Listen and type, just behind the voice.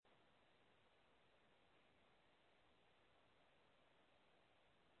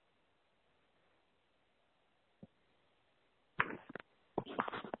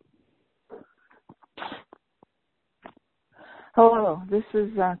Hello, this is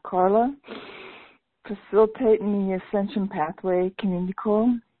Carla, facilitating the Ascension Pathway Community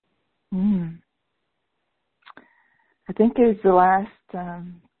Call. I think it is the last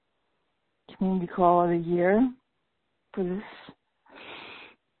community call of the year for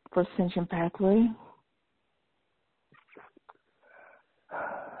Ascension Pathway.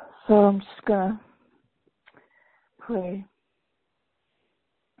 So I'm just going to pray.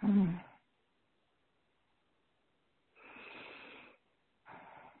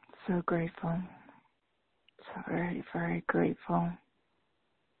 So grateful. So very, very grateful.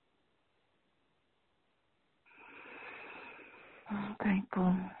 I'm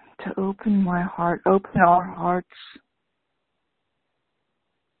thankful to open my heart, open our hearts,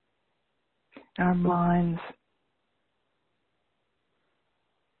 our minds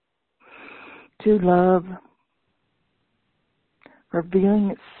to love, revealing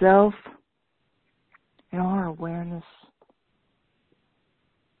itself in our awareness.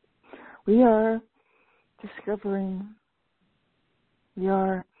 We are discovering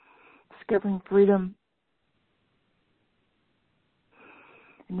freedom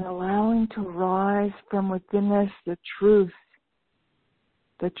and allowing to rise from within us the truth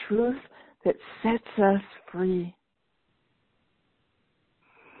that sets us free.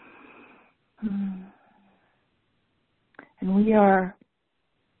 And we are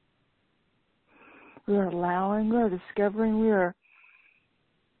discovering, we're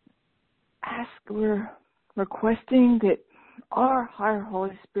requesting that our higher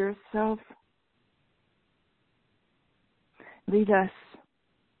Holy Spirit self lead us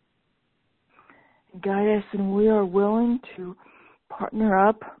and guide us, and we are willing to partner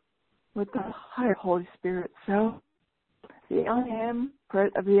up with the higher Holy Spirit self, the I am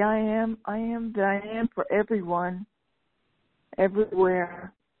that I am for everyone,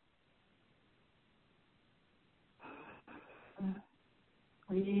 everywhere.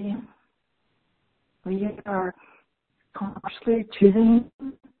 We are consciously choosing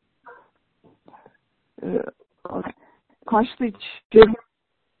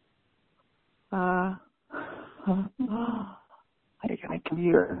I got my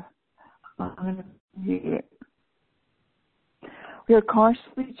computer. I'm going to mute it. We are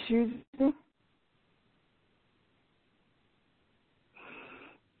consciously choosing to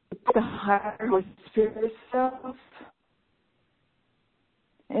put the higher Holy Spirit self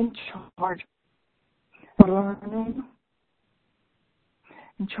in charge of learning,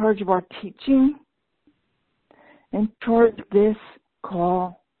 in charge of our teaching, in charge of this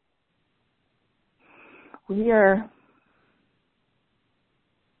call. We are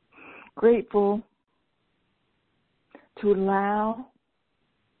grateful to allow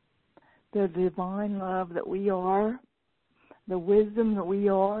the divine love that we are, the wisdom that we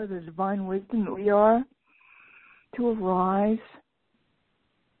are, the divine wisdom that we are, to arise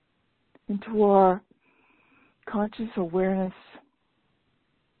into our conscious awareness.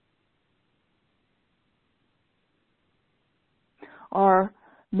 Our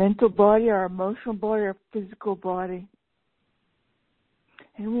mental body, our emotional body, our physical body.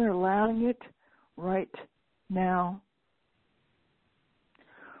 And we're allowing it right now.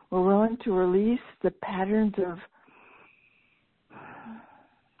 We're willing to release the patterns of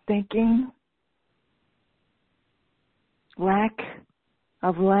thinking, lack,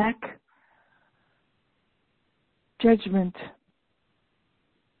 judgment,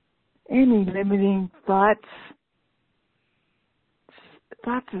 any limiting thoughts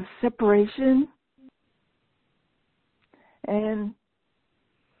of separation, and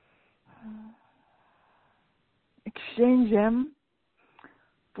exchange them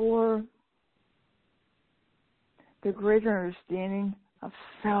for the greater understanding of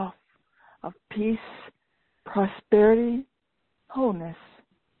self, of peace, prosperity, wholeness,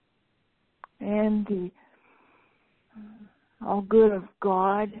 and the all good of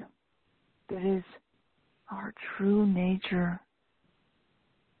God that is our true nature.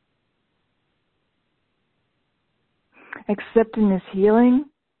 Accepting this healing,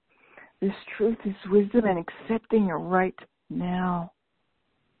 this truth, this wisdom, and accepting it right now.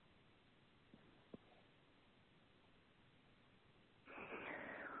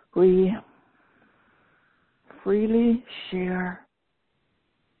 We freely share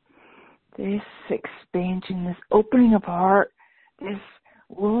this expansion, this opening of heart, this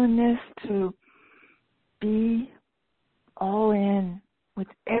willingness to be all in with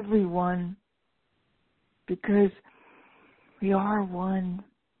everyone, because we are one.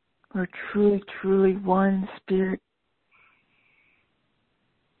 We're truly, truly one spirit.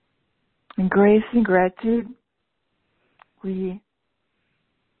 In grace and gratitude, we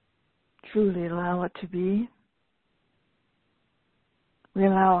truly allow it to be. We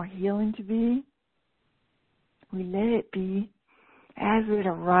allow our healing to be. We let it be as it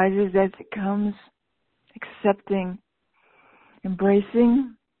arises, as it comes, accepting,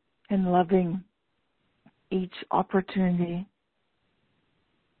 embracing, and loving each opportunity.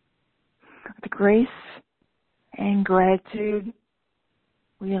 With grace and gratitude,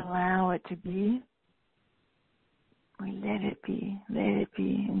 we allow it to be. We let it be,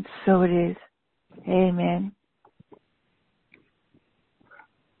 and so it is. Amen.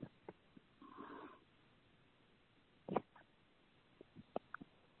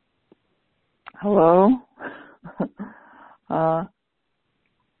 Hello?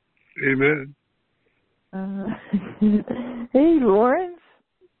 Amen. Hey, Lawrence.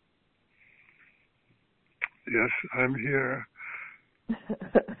 Yes, I'm here.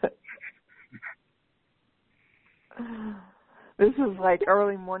 This is like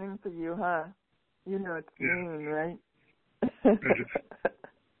early morning for you, huh? You know it's noon, right?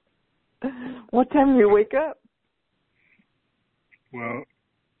 What time do you wake up? Well,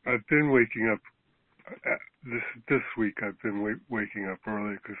 I've been waking up this week. I've been waking up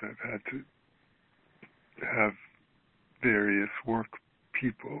early because I've had to have various work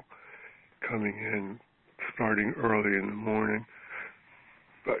people coming in starting early in the morning.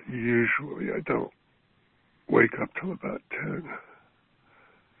 But usually I don't wake up till about 10.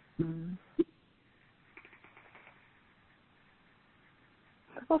 Mm.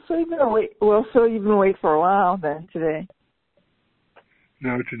 So you've been awake. Well, so you've been awake for a while then today.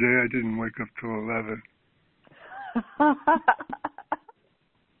 No, today I didn't wake up till 11. I've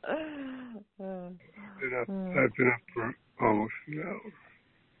been up for almost an hour.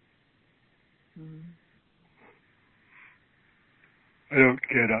 Mm. I don't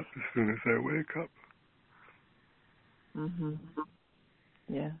get up as soon as I wake up. Mhm.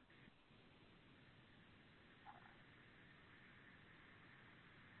 Yeah.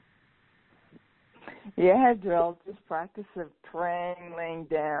 Yeah, Drill, just practice of praying, laying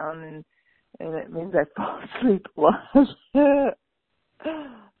down, and it means I fall asleep a lot.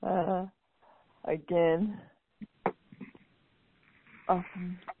 Again,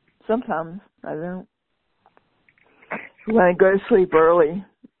 often, sometimes I don't. When I go to sleep early,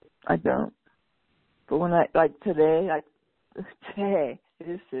 I don't. But when like today, it is today,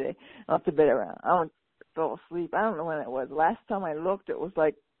 I went to bed around, I fell asleep. I don't know when it was. Last time I looked, it was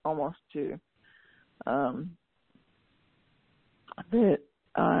like almost 2. But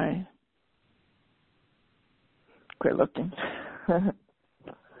I quit looking.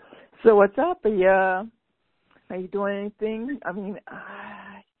 So what's up? Are you doing anything? I mean,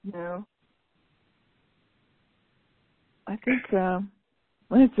 I think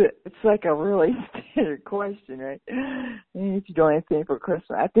it's like a really standard question, right? If you do anything for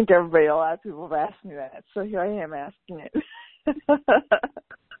Christmas, I think a lot of people have asked me that, so here I am asking it.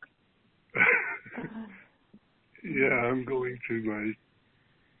 Yeah, I'm going to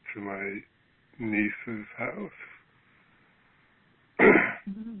my niece's house,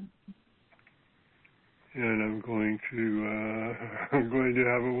 and I'm going to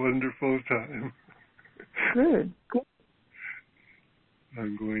have a wonderful time. Good.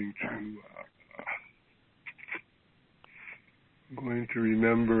 I'm going to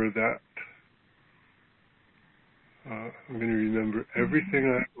remember that. I'm going to remember everything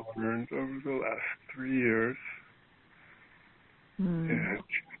I've learned over the last 3 years, and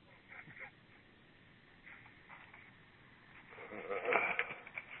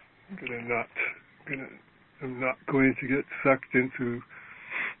I'm not going to get sucked into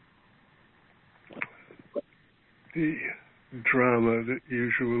the drama that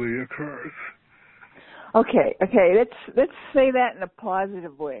usually occurs. Okay. Let's say that in a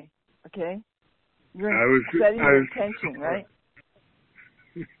positive way. Okay. You're setting your intention, right?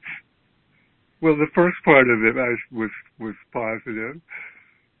 Well, the first part of it was positive.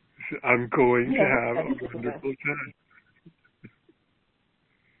 I'm going to have a wonderful time.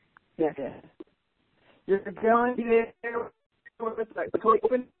 Yes. You're going to be there with like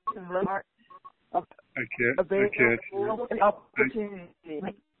open heart. I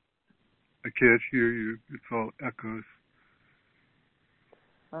can't hear you. It's all echoes.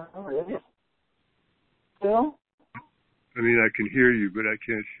 Oh, really? Still? I mean, I can hear you, but I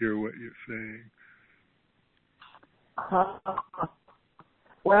can't hear what you're saying.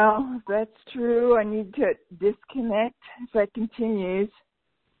 Well, if that's true, I need to disconnect. If that continues,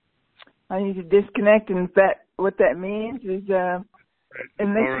 I need to disconnect, and what that means is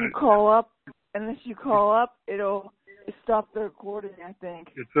unless you call up, it'll stop the recording, I think.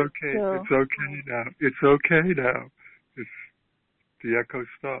 It's okay. So, it's okay now. It's okay now. The echo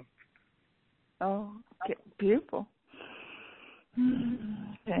stopped. Oh, okay. Beautiful.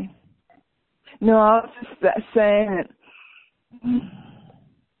 Okay. No, I was just saying that.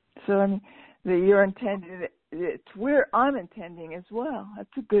 So I mean, that you're intending. It's where I'm intending as well.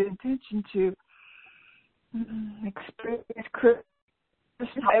 That's a good intention to experience Christmas,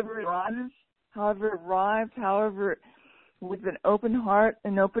 however it arrives, however, with an open heart,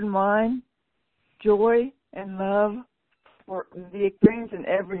 an open mind, joy and love for the experience and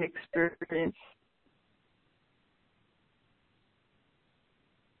every experience.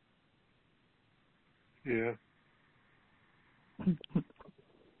 Yeah.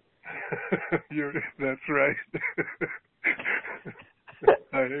 That's right.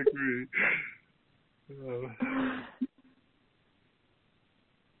 I agree.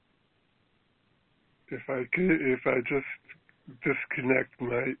 If I just disconnect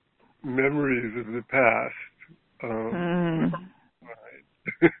my memories of the past,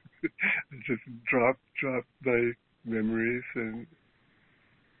 just drop my memories, and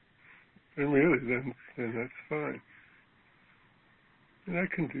really then that's fine, and I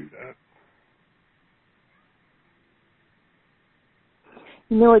can do that.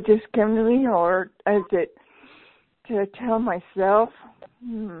 You know, it just came to me, or as it to tell myself.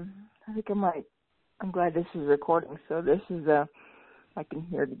 I think I might. I'm glad this is recording, so this is I can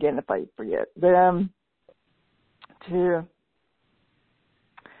hear it again if I forget. But to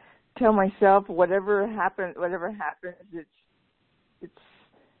tell myself whatever happens, it's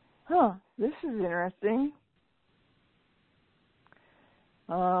this is interesting.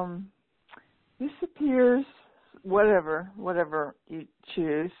 This appears, whatever you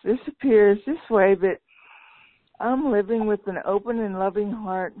choose, this appears this way, but I'm living with an open and loving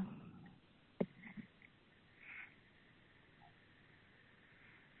heart.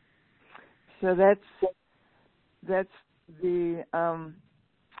 So that's the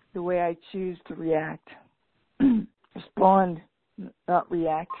way I choose to react. Respond, not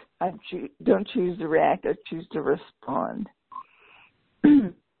react. I don't choose to react. I choose to respond.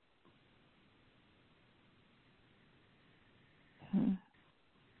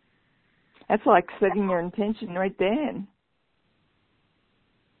 That's like setting your intention right then.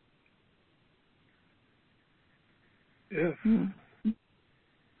 Yes.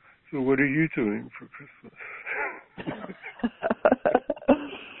 So what are you doing for Christmas?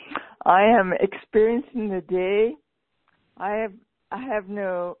 I am experiencing the day. I have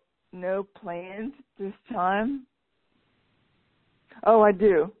no plans this time. Oh, I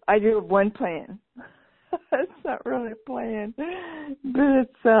do. I do have one plan. It's not really a plan, but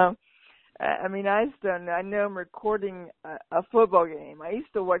it's I mean, I know I'm recording a football game. I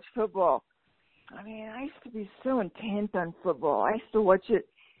used to watch football. I mean, I used to be so intent on football. I used to watch it.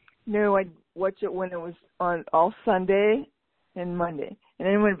 I'd watch it when it was on all Sunday and Monday, and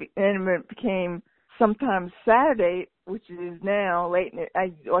then when it became sometimes Saturday, which it is now late,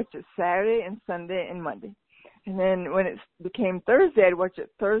 I watch it Saturday and Sunday and Monday, and then when it became Thursday, I'd watch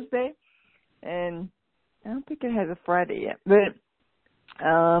it Thursday, and I don't think it has a Friday yet, but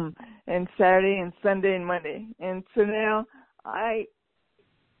and Saturday and Sunday and Monday, and so now I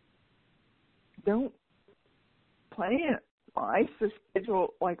don't plan. I used to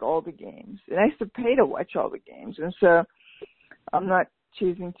schedule like all the games, and I used to pay to watch all the games, and so I'm not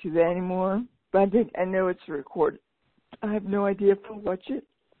choosing to that anymore. But I know it's recorded. I have no idea if I'll watch it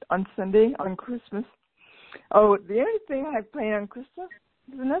on Sunday, on Christmas. Oh, the only thing I plan on Christmas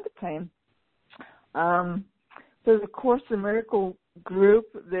is another plan. There's a Course in Miracle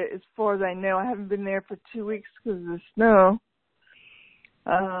group that, as far as I know, I haven't been there for 2 weeks because of the snow.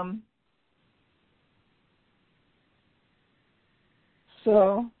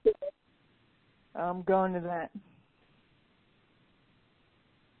 So I'm going to that.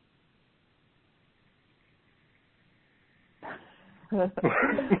 That's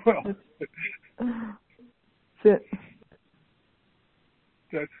it.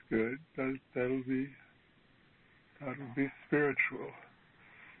 That's good. That'll be spiritual.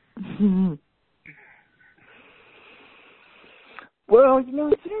 Well, it's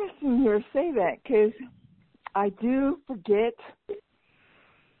interesting you say that, because I do forget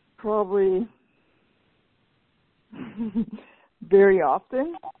probably very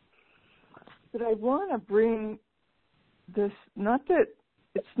often, but I want to bring this, not that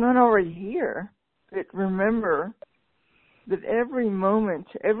it's not already here, but remember that every moment,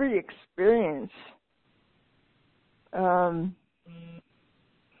 every experience and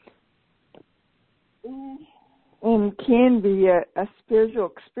can be a spiritual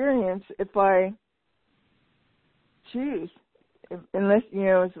experience if I choose. Unless,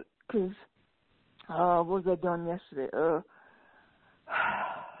 because what was I doing yesterday?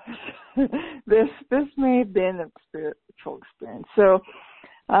 this may have been a spiritual experience. So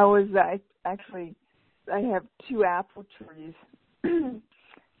I have 2 apple trees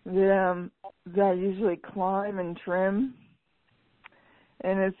that I usually climb and trim,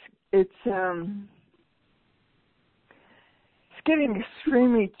 and it's getting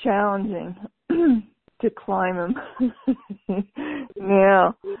extremely challenging to climb them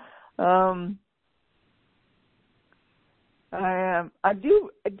now. I do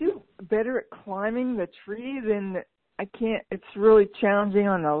better at climbing the tree than I can't. It's really challenging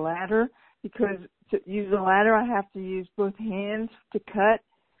on the ladder, because to use the ladder I have to use both hands to cut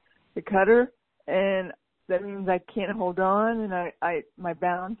the cutter, and that means I can't hold on, and my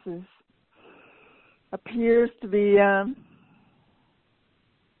balance appears to be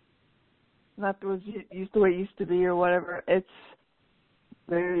not the way it used to be or whatever. It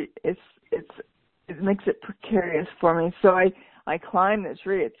makes it precarious for me. So I climb the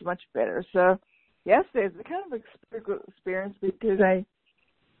tree. It's much better. So yesterday was a kind of experience because I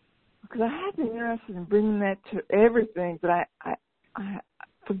have been interested in bringing that to everything, but I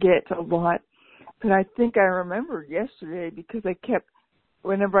forget a lot. But I think I remembered yesterday because I kept,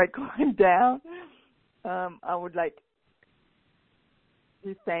 whenever I climbed down, I would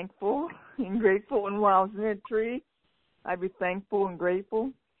be thankful and grateful. And while I was in a tree, I'd be thankful and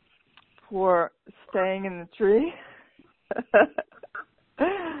grateful for staying in the tree. I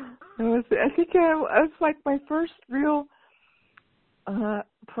think it was like my first real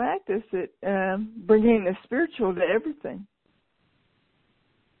practice at bringing the spiritual to everything,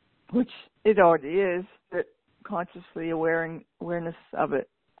 which it already is, but consciously awareness of it.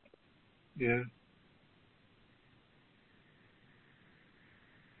 Yeah.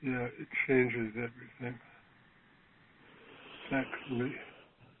 Yeah, it changes everything. Exactly.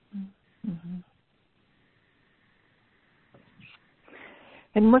 Mm-hmm.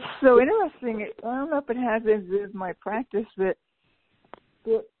 And what's so interesting, I don't know if it has anything to do with my practice, but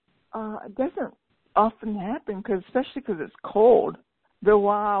it doesn't often happen, especially because it's cold. But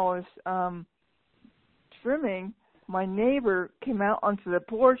while I was trimming, my neighbor came out onto the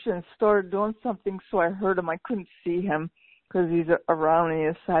porch and started doing something, so I heard him. I couldn't see him because he's around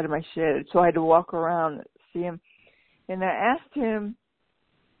the side of my shed, so I had to walk around to see him. And I asked him,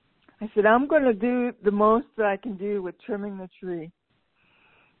 I said, I'm going to do the most that I can do with trimming the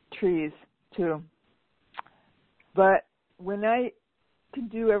trees too. But when I can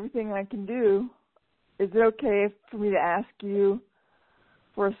do everything I can do, is it okay for me to ask you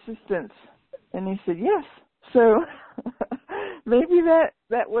for assistance? And he said, yes. So maybe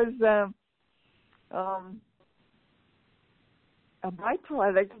that was a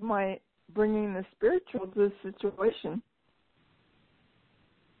byproduct of my bringing the spiritual to the situation.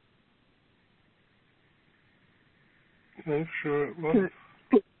 I'm sure it was.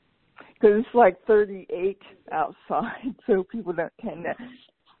 Because it's like 38 outside, so people don't tend to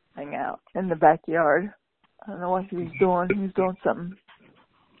hang out in the backyard. I don't know what he was doing. He was doing something.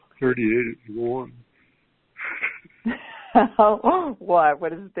 38 is warm. Why?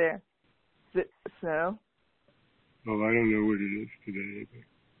 What is it there? Is it snow? Oh, I don't know what it is today.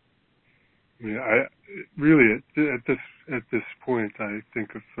 But, I mean, really at this point, I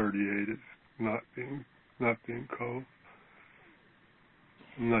think of 38 as not being cold.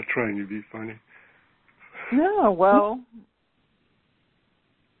 I'm not trying to be funny. No, well,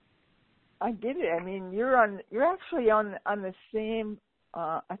 I get it. I mean, you're actually on the same,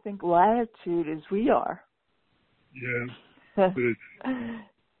 I think, latitude as we are. Yeah, but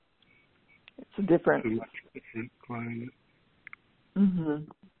it's a different. It's a much different climate. Mhm.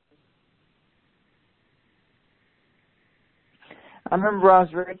 I remember I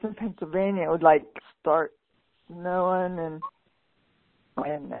was raised in Pennsylvania. It would start snowing and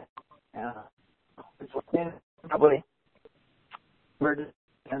probably where it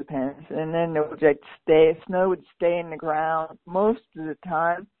depends. And then it would snow would stay in the ground most of the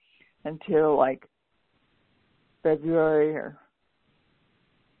time until February or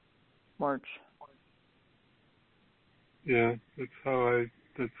March. Yeah, that's how it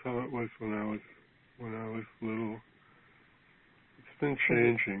was when I was little. It's been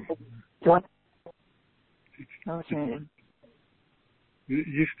changing. What? No changing. It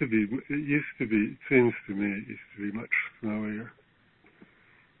used to be, it seems to me, it used to be much snowier.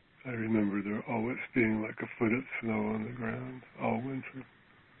 I remember there always being like a foot of snow on the ground all winter.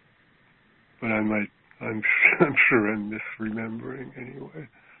 But I'm sure I'm misremembering anyway.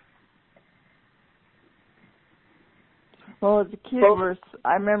 Well, as a kid,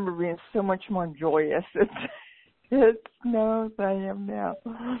 I remember being so much more joyous it snows than I am now.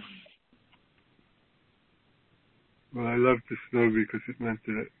 Well, I loved the snow because it meant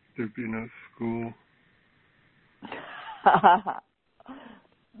that there'd be no school.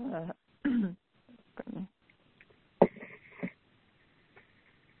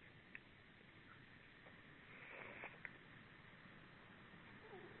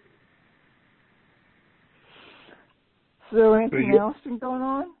 So anything else been going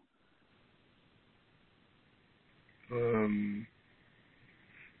on?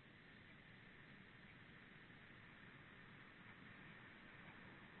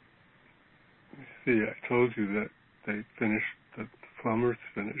 See, I told you that they finished, that the plumber's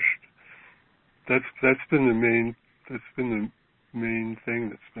finished. That's been the main thing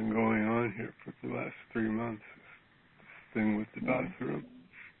that's been going on here for the last 3 months. This thing with the bathroom.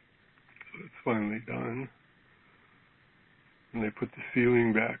 So it's finally done. And they put the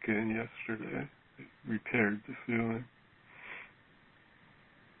ceiling back in yesterday. They repaired the ceiling.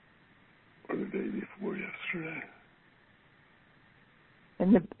 Or the day before yesterday.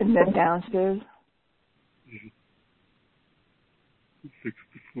 In the downstairs? Fixed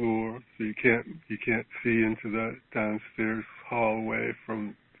the floor, so you can't see into the downstairs hallway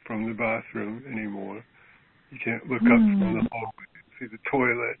from the bathroom anymore. You can't look up from the hallway and see the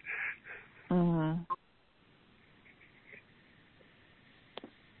toilet. Mm-hmm.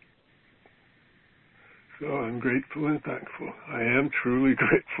 So I'm grateful and thankful. I am truly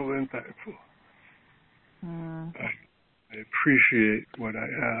grateful and thankful. I appreciate what I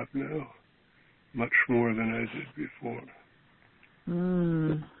have now much more than I did before.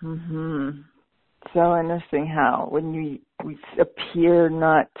 Mm-hmm. So interesting how when we appears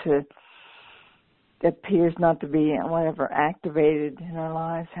not to be whatever activated in our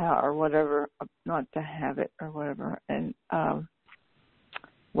lives, how or whatever, not to have it or whatever, and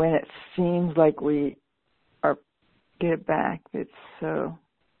when it seems like we are get it back, it's so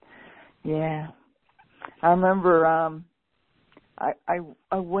yeah. I remember I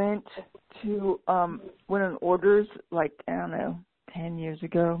went to went on orders like I don't know 10 years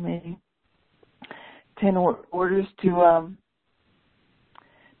ago maybe 10 orders to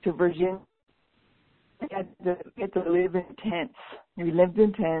Virginia. I had to live in tents. We lived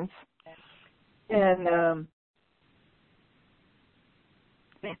in tents, and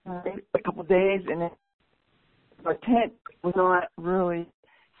a couple of days, and our tent was not really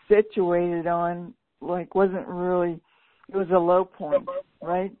situated on, like, wasn't really, it was a low point,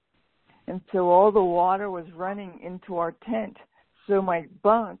 right? And so all the water was running into our tent. So my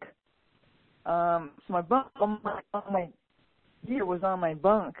bunk, on my gear was on my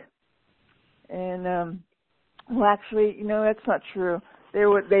bunk. And, well, actually, that's not true.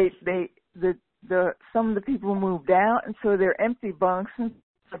 Some of the people moved out, and so they're empty bunks, and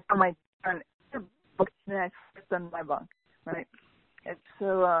on my bunk next on my bunk, right? And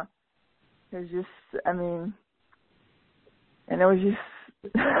so, it was just, and it was just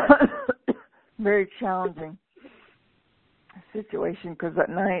very challenging situation because at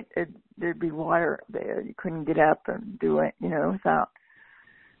night there'd be water there. You couldn't get up and do it, without.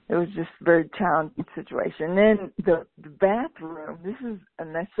 It was just a very challenging situation. And then the bathroom,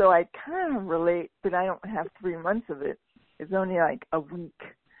 so I kind of relate, but I don't have 3 months of it. It's only like a week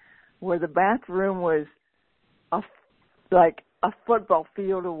where the bathroom was like a football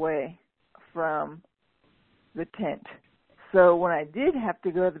field away from the tent. So when I did have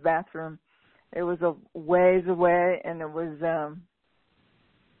to go to the bathroom, it was a ways away, and it was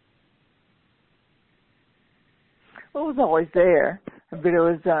always there, but it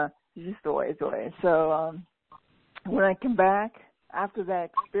was just a ways away. So when I came back after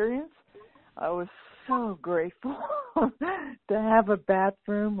that experience, I was so grateful to have a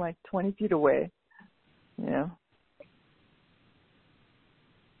bathroom like 20 feet away, Yeah.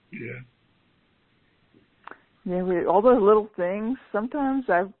 Yeah, all those little things. Sometimes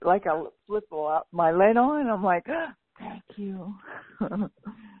I flip my light on, and I'm like, oh, thank you.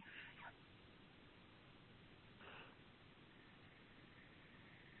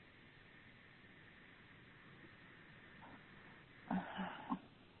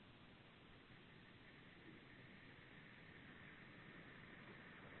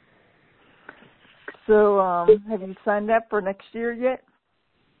 So, have you signed up for next year yet?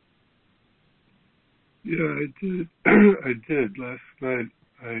 Yeah, I did. I did. Last night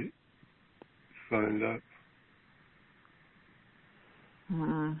I signed up.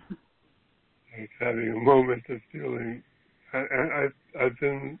 Mm-hmm. I was having a moment of feeling. I've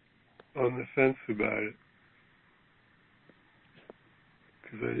been on the fence about it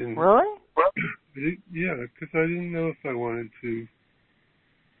because I didn't. Really? Yeah, because I didn't know if I wanted to.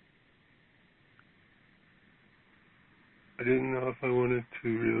 I didn't know if I wanted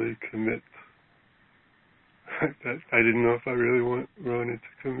to really commit that I didn't know if I really wanted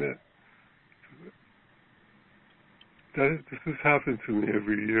to commit. This has happened to me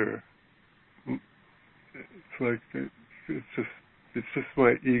every year. It's like it's just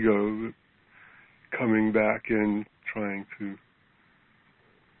my ego coming back in, trying to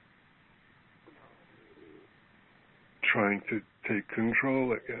take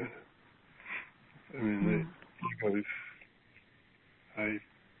control again. I mean, the ego is, I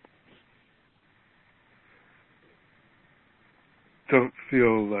don't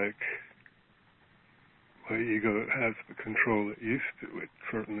feel like my ego has the control it used to. It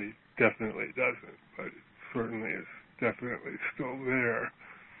certainly, definitely doesn't, but it certainly is definitely still there.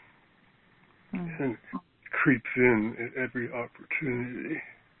 And creeps in at every opportunity.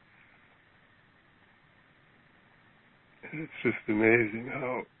 And it's just amazing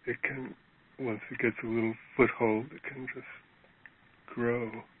how it can, once it gets a little foothold, it can just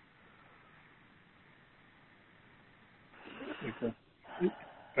grow.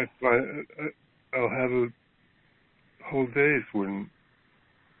 I find I'll have whole days when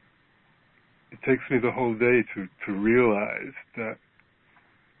it takes me the whole day to realize that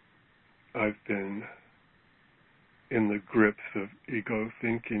I've been in the grips of ego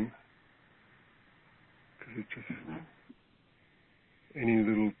thinking, because it just, any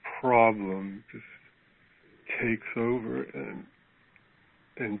little problem just takes over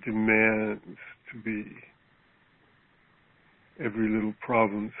and demands to be, every little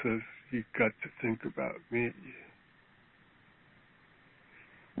problem says, you've got to think about me.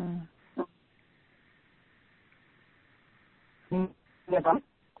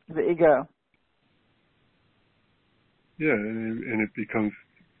 The ego. Yeah, and it becomes,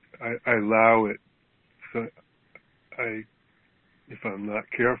 I allow it, so if I'm not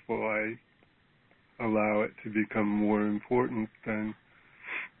careful, I allow it to become more important than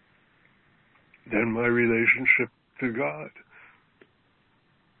my relationship to God.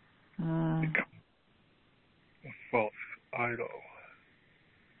 Become a false idol.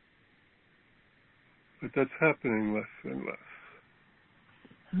 But that's happening less and less.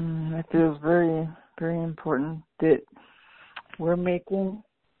 That feels very, very important, that we're making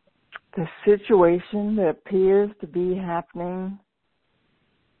the situation that appears to be happening,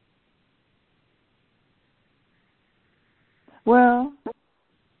 well,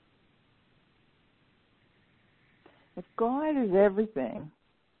 if God is everything,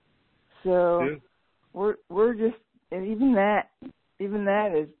 so we're just, and even that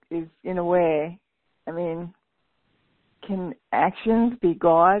is in a way, I mean, can actions be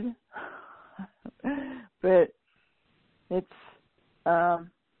God? But it's of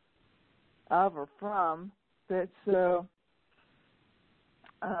or from, but so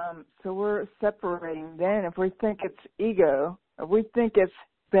we're separating then. If we think it's ego, if we think it's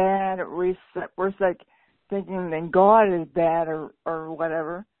bad, we're like thinking then God is bad or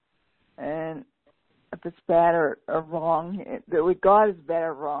whatever, and if it's bad or wrong, that God is bad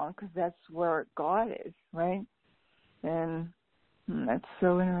or wrong, because that's where God is, right? And that's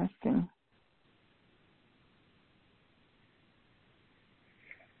so interesting.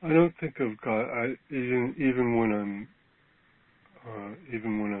 I don't think of God. Even when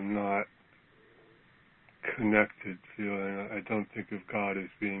I'm not connected feeling, I don't think of God as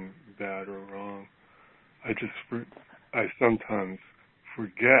being bad or wrong. I sometimes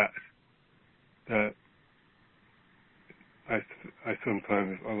forget that I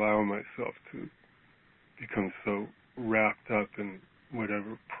sometimes allow myself to become so wrapped up in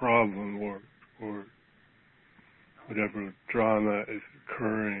whatever problem or whatever drama is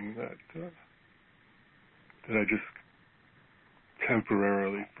occurring that I just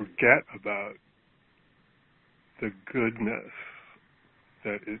temporarily forget about the goodness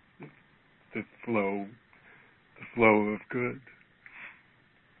that is the flow of good.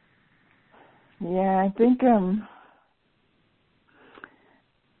 Yeah, I think I'm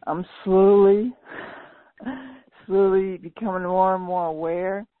slowly becoming more and more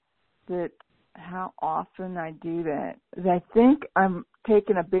aware that how often I do that. I think I'm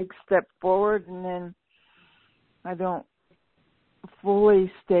taking a big step forward, and then I don't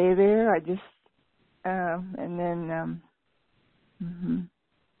fully stay there. I just and then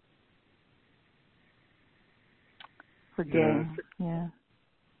forgetting. Yeah.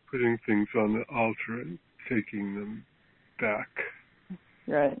 Putting things on the altar and taking them back.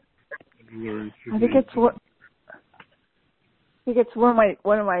 Right. I think it's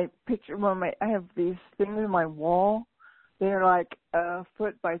one of my pictures. I have these things on my wall. They're like a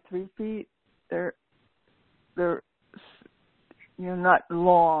foot by 3 feet. They're not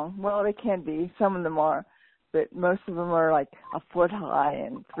long. Well, they can be. Some of them are, but most of them are like a foot high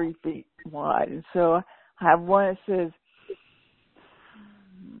and 3 feet wide. And so I have one that says,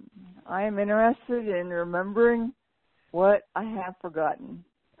 I am interested in remembering what I have forgotten.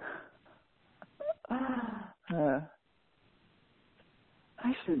 I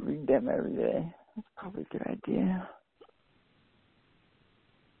should read them every day. That's probably a good idea.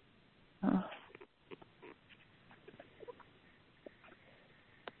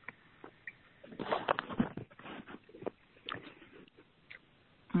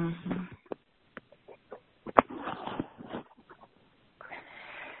 Mm-hmm.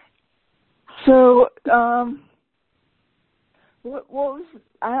 So, what was?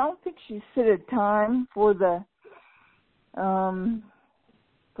 I don't think she set a time for the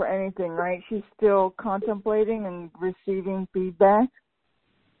for anything, right? She's still contemplating and receiving feedback.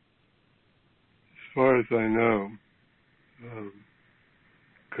 As far as I know,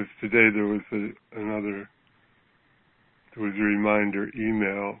 because today there was a reminder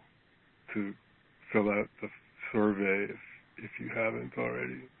email to fill out the survey if you haven't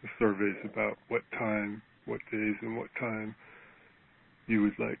already. The survey's about what time, what days, and what time you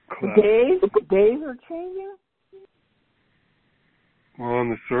would like class. Days are changing? Well, on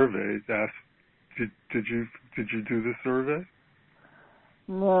the survey, it asked, did you do the survey?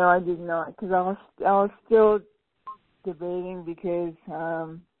 No, I did not, because I was still debating because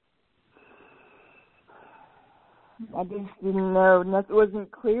I just didn't know. Nothing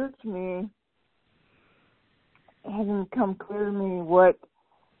wasn't clear to me. It hasn't come clear to me what.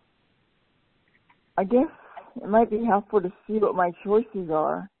 I guess it might be helpful to see what my choices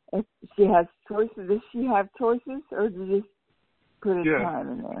are. If she has choices, does she have choices, or does she just put a time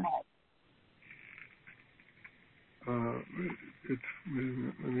in there? Let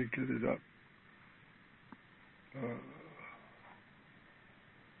me get it up.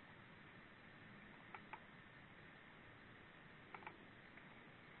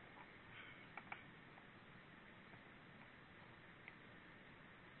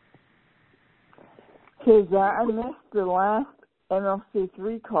 Because I missed the last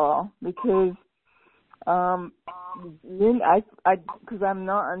MLC3 call because because I'm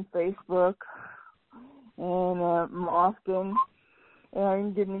not on Facebook and often, and I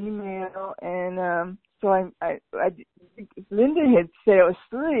didn't get an email, and so I Linda had said it was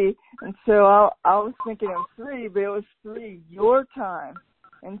 3, and so I was thinking it was 3, but it was 3 your time,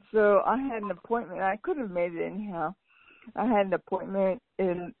 and so I had an appointment. I could have made it anyhow. I had an appointment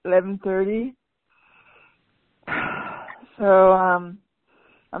at 11:30. So I'm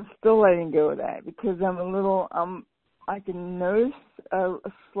still letting go of that because I'm a little I can notice a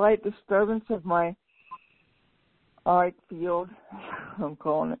slight disturbance of my auric field. I'm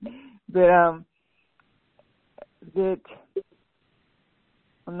calling it, but that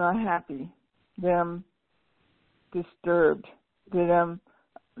I'm not happy, that I'm disturbed, that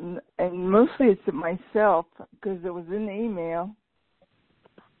and mostly it's at myself because it was in the email.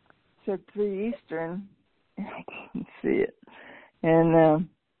 It said 3 Eastern. I didn't see it, and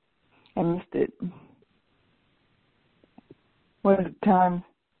I missed it. What is the time?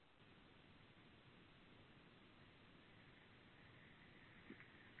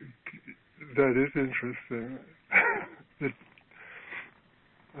 That is interesting.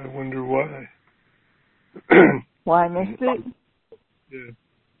 I wonder why. Why I missed it? Yeah.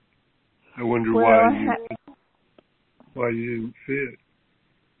 I wonder why you didn't see it.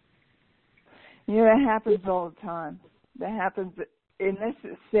 You know, that happens all the time. That happens unless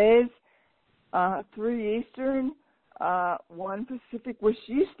it says 3 Eastern, 1 Pacific, which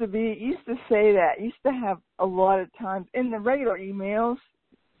used to say that. Used to have a lot of times in the regular emails,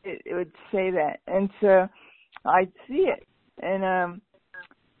 it would say that. And so I'd see it. And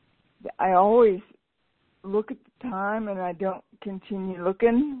I always look at the time and I don't continue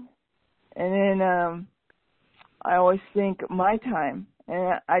looking. And then I always think my time.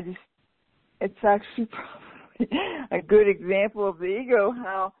 And it's actually probably a good example of the ego,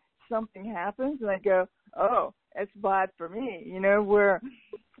 how something happens and I go, oh, it's bad for me, where,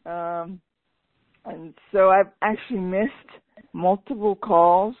 and so I've actually missed multiple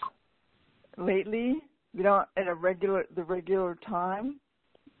calls lately, at the regular time,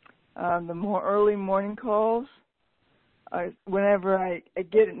 the more early morning calls. Whenever I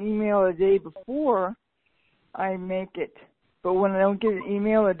get an email a day before, I make it. But when I don't get an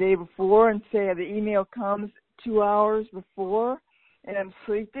email a day before and say the email comes 2 hours before and I'm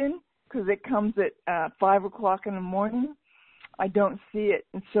sleeping because it comes at 5 o'clock in the morning, I don't see it.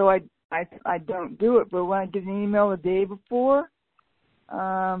 And so I don't do it. But when I get an email the day before,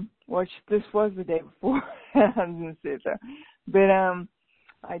 which this was the day before, I didn't see it there. But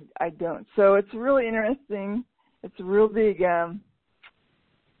I don't. So it's really interesting. It's a real big,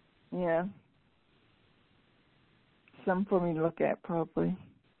 some for me to look at probably.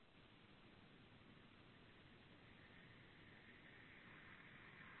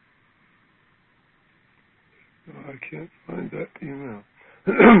 No, I can't find that email.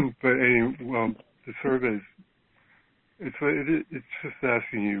 But well, the surveys, it's just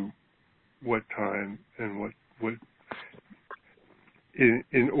asking you what time and what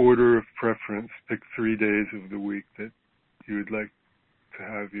in order of preference, pick 3 days of the week that you would like to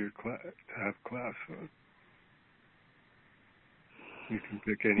have class on. You can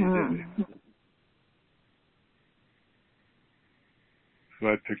pick any day. So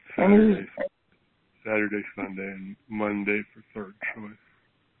I picked Saturday, Sunday, and Monday for third choice.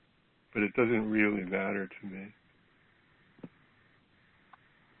 But it doesn't really matter to me.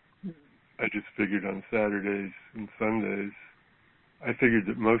 I just figured on Saturdays and Sundays, I figured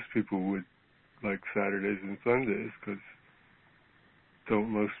that most people would like Saturdays and Sundays because don't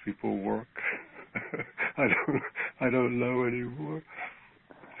most people work? I don't know anymore.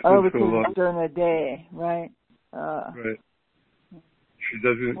 Oh, because it's during the day, right? Right. She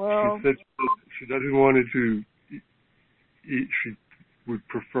doesn't. Well, she said she doesn't want to eat. She would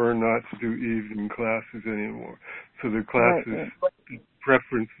prefer not to do evening classes anymore. So the classes, the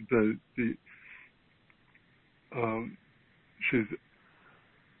preference, the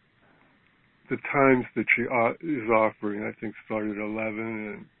times that she is offering, I think, start at 11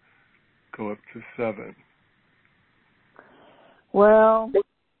 and go up to 7. Well,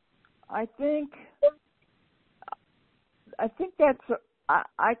 I think that's.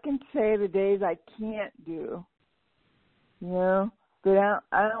 I can say the days I can't do. You know, but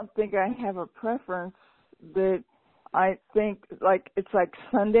I don't think I have a preference. But I think it's like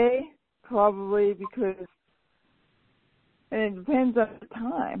Sunday probably because, and it depends on the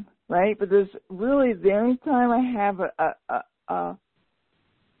time, right? But there's really the only time I have a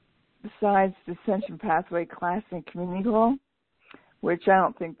besides the Ascension Pathway class in Community Hall, which I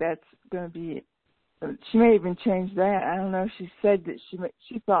don't think that's going to be. She may even change that. I don't know. She said that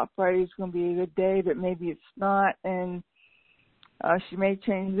she thought Friday was going to be a good day, but maybe it's not, and she may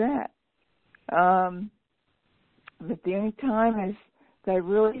change that. But the only time that I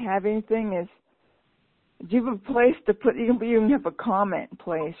really have anything is, do you have a place to put? You can have a comment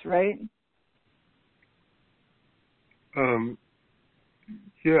place, right?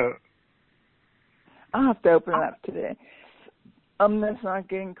 Yeah. I'll have to open it up today. That's not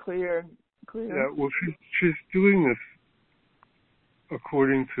getting clear. Yeah, well, she's doing this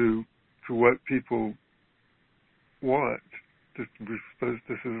according to what people want. This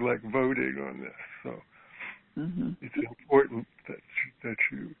is like voting on this, so it's important that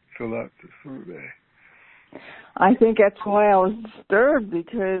you fill out the survey. I think that's why I was disturbed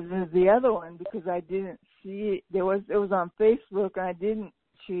because of the other one, because I didn't see it. It was on Facebook and I didn't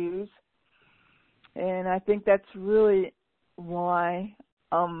choose, and I think that's really why.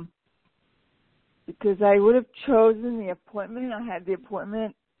 Because I would have chosen the appointment. I had the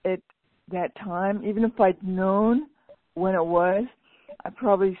appointment at that time. Even if I'd known when it was, I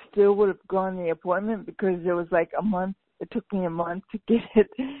probably still would have gone the appointment because it was like a month. It took me a month to get it.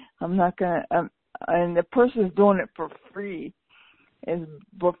 I'm not going to, and the person's doing it for free, is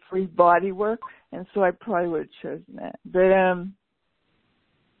for free body work. And so I probably would have chosen that.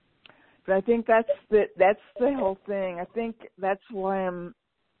 But I think that's the whole thing. I think that's why I'm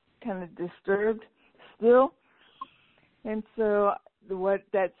kind of disturbed still, and so what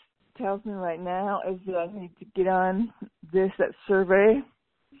that tells me right now is that I need to get on that survey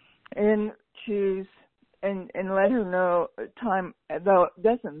and choose and let her know time. Though it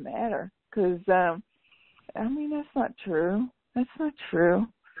doesn't matter because that's not true. That's not true.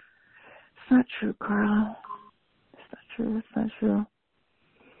 It's not true, Carla. It's not true. It's not true.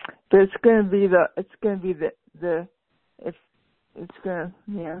 But it's going to be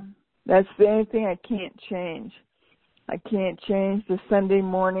that's the only thing I can't change. I can't change the Sunday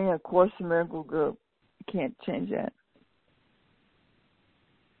morning A Course in Miracle group. I can't change that.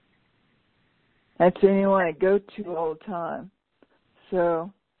 That's the only one I go to all the time.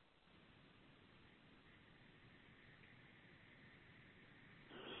 So,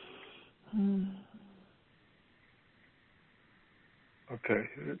 Okay,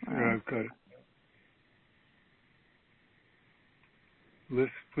 I've got it.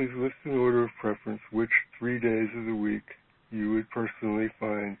 Please list in order of preference which 3 days of the week you would personally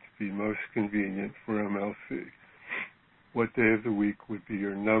find to be most convenient for MLC. What day of the week would be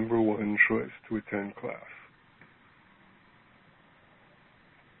your number one choice to attend class?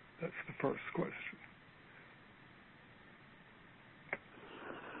 That's the first question.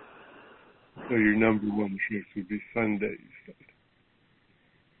 So your number one choice would be Sunday, you said?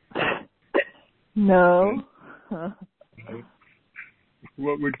 No.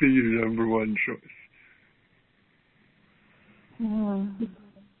 What would be your number one choice?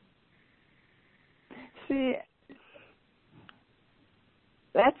 See,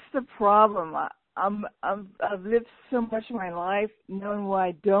 that's the problem. I've lived so much of my life knowing what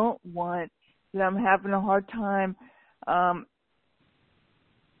I don't want that I'm having a hard time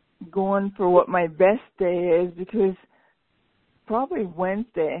going for what my best day is, because probably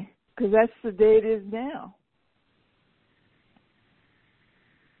Wednesday, because that's the day it is now.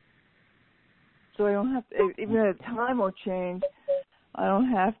 So I don't have to, even though the time will change, I don't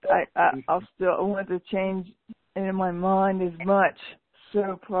have to, I want to change in my mind as much.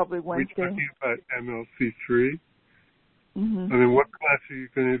 So probably Wednesday. We're talking about MLC3. Mm-hmm. I mean, what class are you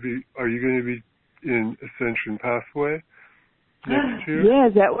going to be? Are you going to be in Ascension Pathway next year? Yeah,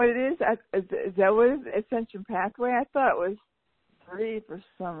 is that what it is? Is that what it is? Ascension Pathway? I thought it was 3 for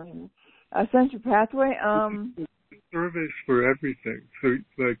some reason. Ascension Pathway. Surveys for everything. So,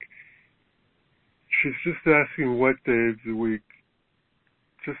 like, she's just asking what day of the week.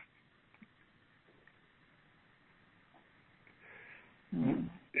 Just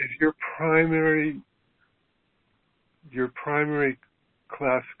is your primary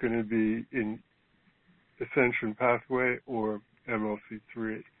class going to be in Ascension Pathway or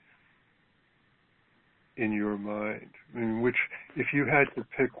MLC3 in your mind? I mean, which, if you had to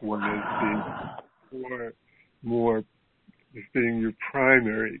pick one as being more as being your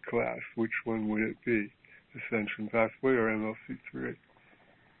primary class, which one would it be? Ascension Pathway or MLC3?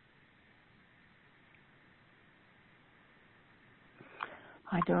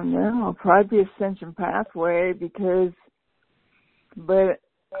 I don't know. I'll probably be Ascension Pathway but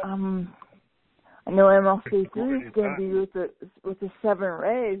I know MLC3 is going to be with the 7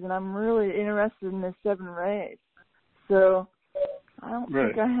 rays, and I'm really interested in the 7 rays. So I don't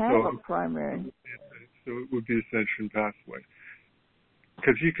think I have a primary. So it would be Ascension Pathway.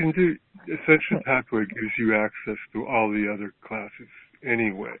 Because you can do, Ascension Pathway gives you access to all the other classes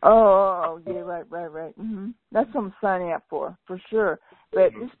anyway. Oh, yeah, right. Mm-hmm. That's what I'm signing up for sure.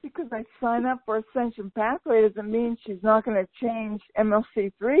 But just because I sign up for Ascension Pathway doesn't mean she's not going to change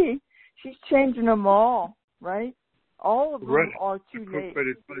MLC3. She's changing them all, right? All of them are too late. But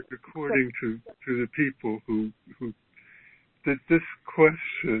it's like according to the people who that this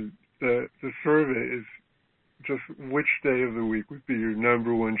question, the survey is just which day of the week would be your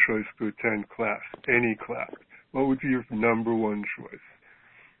number one choice to attend class, any class. What would be your number one choice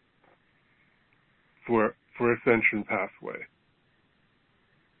for Ascension Pathway?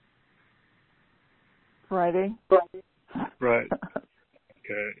 Friday. Right.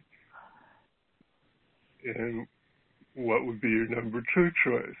 Okay. And what would be your number 2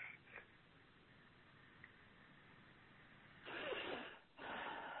 choice?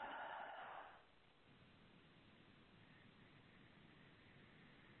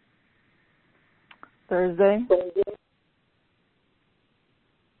 Thursday.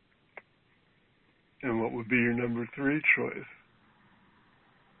 And what would be your number 3 choice?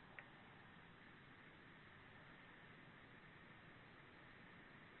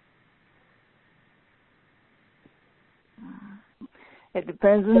 It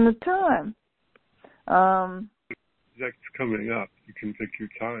depends on the time. That's coming up. You can pick your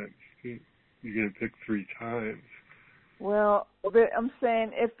times. You're going to pick 3 times. Well, but I'm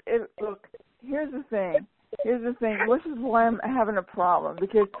saying if look, here's the thing. This is why I'm having a problem,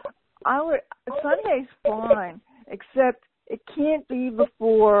 because Sunday's fine, except it can't be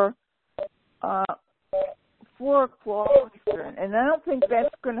before 4 o'clock Eastern, and I don't think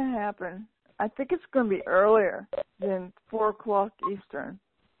that's going to happen. I think it's going to be earlier than 4 o'clock Eastern,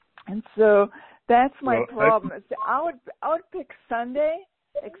 and so that's my problem. I would pick Sunday,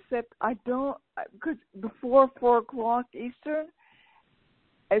 except I don't, because before 4 o'clock Eastern,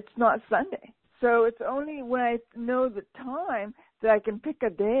 it's not Sunday. So it's only when I know the time that I can pick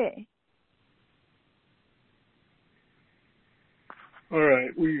a day. All right.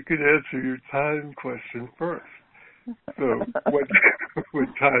 Well, you could answer your time question first. So what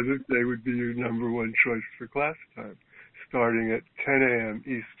time of day would be your number one choice for class time? Starting at 10 a.m.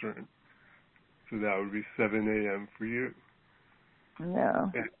 Eastern. So that would be 7 a.m. for you.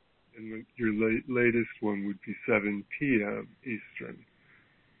 No. And your latest one would be 7 p.m. Eastern,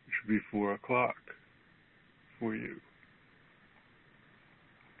 which would be 4 o'clock for you.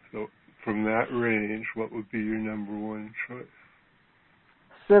 So from that range, what would be your number one choice?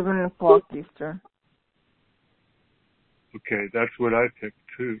 7 o'clock Eastern. Okay, that's what I picked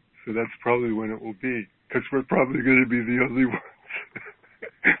too. So that's probably when it will be, because we're probably going to be the only ones.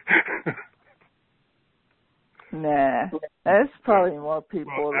 Nah, there's probably more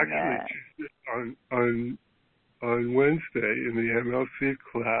people than actually, that. On on Wednesday in the MLC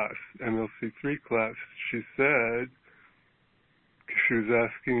class, MLC3 class, she said, she was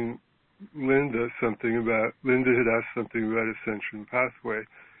asking Linda had asked something about Ascension Pathway,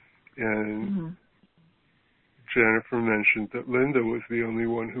 and Jennifer mentioned that Linda was the only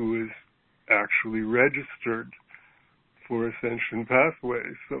one who was actually registered for Ascension Pathway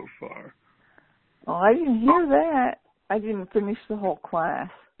so far. Oh, I didn't hear that. I didn't finish the whole class.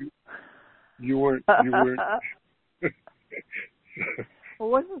 You weren't. Well,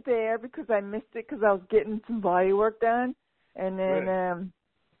 wasn't there because I missed it because I was getting some body work done, and then Right.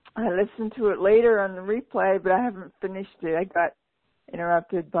 I listened to it later on the replay, but I haven't finished it. I got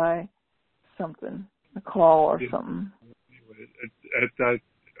interrupted by something, a call or something. At that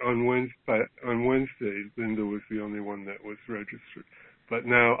on Wednesday, Linda was the only one that was registered, but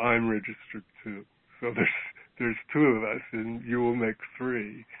now I'm registered too. So there's two of us, and you will make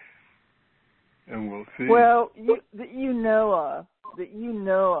three, and we'll see. Well, that you know of.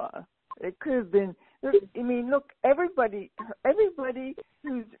 It could have been. I mean, look, everybody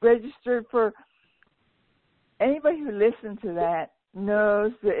who's registered for, anybody who listened to that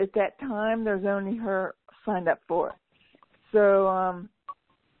knows that at that time there's only her signed up for it. So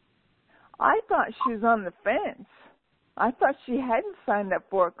I thought she was on the fence. I thought she hadn't signed up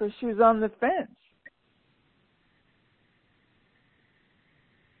for it because she was on the fence.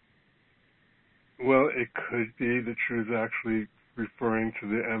 Well, it could be that she was actually referring to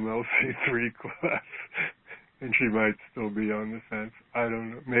the MLC3 class, and she might still be on the fence. I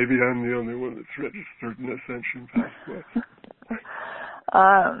don't know. Maybe I'm the only one that's registered in Ascension Pathway.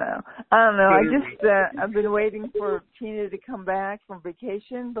 I don't know. I just, I've been waiting for Tina to come back from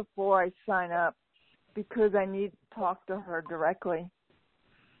vacation before I sign up because I need to talk to her directly.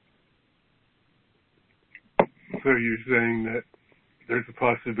 So you're saying that there's a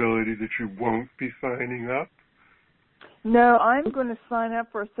possibility that you won't be signing up? No, I'm going to sign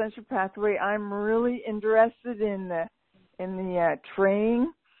up for Ascension Pathway. I'm really interested in the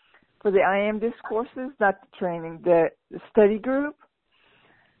training for the I Am discourses, not the training, the study group,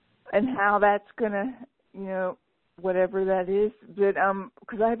 and how that's going to, whatever that is. But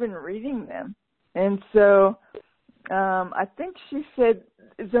because I've been reading them, and so I think she said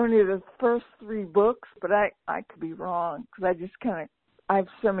it's only the first 3 books, but I could be wrong because I have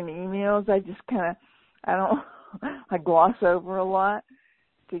so many emails. I gloss over a lot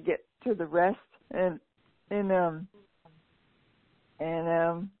to get to the rest, and I'm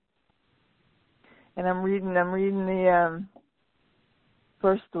reading the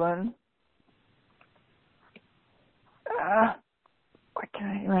first one. Why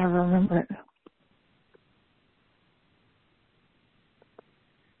can't I even remember it?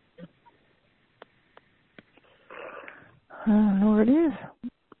 I don't know where it is.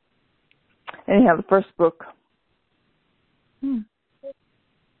 Anyhow, the first book.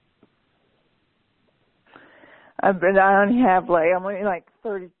 I only have I'm only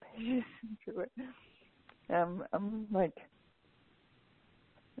 30 pages into it. I'm like,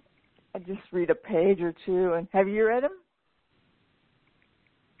 I just read a page or two. And have you read them?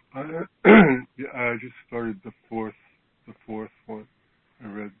 Yeah, I just started the fourth one. I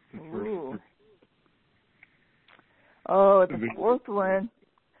read the first one. Oh, the fourth one.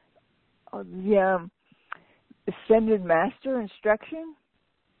 Oh, the Ascended Master Instruction?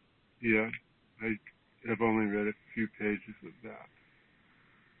 Yeah, I have only read a few pages of that.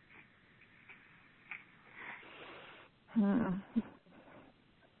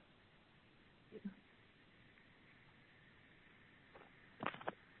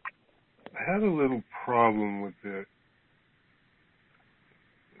 I had a little problem with the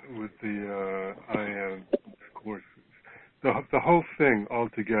I Am courses. The whole thing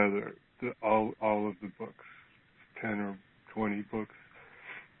altogether, all of the books, 10 or 20 books,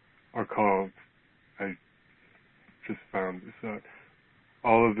 are called, I just found this out,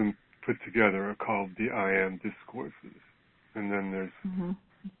 all of them put together are called the I Am Discourses. And then there's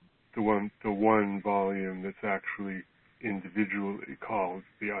the one volume that's actually individually called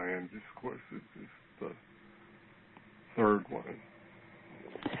the I Am Discourses is the third one.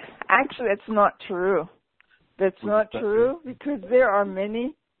 Actually, that's not true. That's not true because there are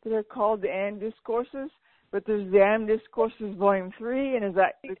many that are called the I Am Discourses, but there's the I Am Discourses Volume 3, and is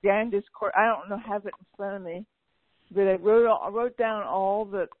that the I Am Discourse? I don't have it in front of me, but I wrote down all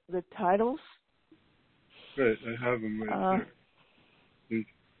the titles. Right, I have them right there. There's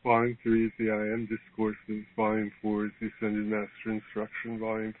Volume 3 is the I Am Discourses, Volume 4 is the Ascended Master Instruction,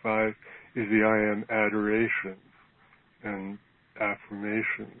 Volume 5 is the I Am Adorations and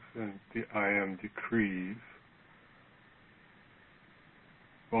Affirmations, and the I Am Decrees.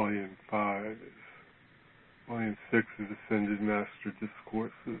 Volume 6 Volume 6 is Ascended Master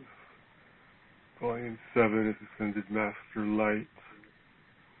Discourses. Volume 7 is Ascended Master Light.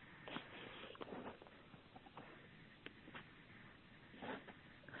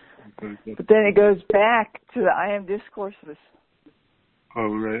 But then it goes back to the I Am Discourses.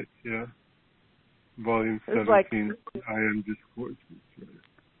 Oh, right, yeah. Volume 17 is I Am Discourses. Right.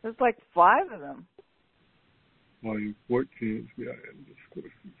 There's like 5 of them. Volume 14 is the I Am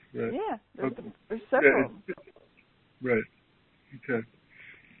Discourses, right? Yeah, there's several. Yeah, right, okay.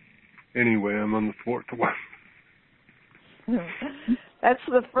 Anyway, I'm on the 4th one. That's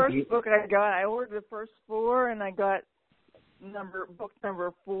the first book I got. I ordered the first 4, and I got book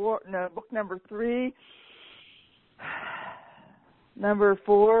number 3, number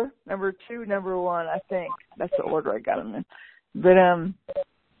 4, number 2, number 1. I think that's the order I got them in. But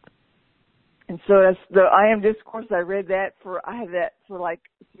and so that's the I Am Discourse. I had that for like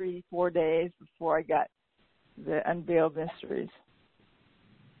 3-4 days before I got the Unveiled Mysteries.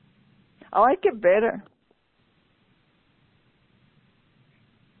 I like it better.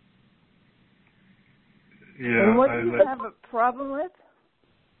 Yeah. And what do you have a problem with?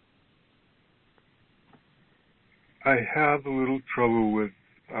 I have a little trouble with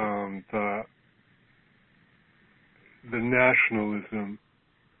the nationalism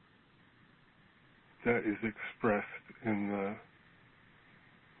that is expressed in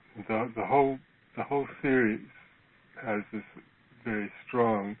the whole series has this very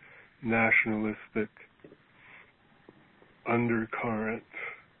strong nationalistic undercurrent,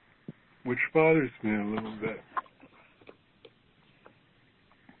 which bothers me a little bit.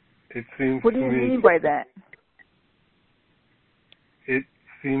 It seems What do you mean by that? It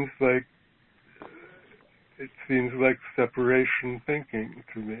seems like separation thinking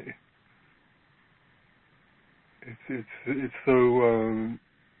to me. It's so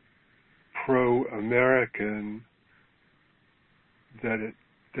pro-American that it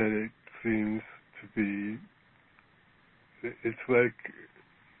seems to be. It's like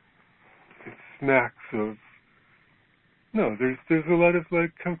it smacks of. No, there's a lot of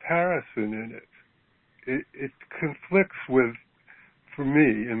like comparison in it. It conflicts with, for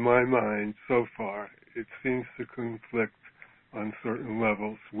me, in my mind so far, it seems to conflict on certain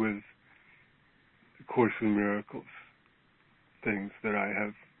levels with the Course in Miracles, things that I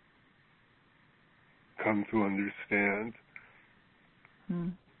have come to understand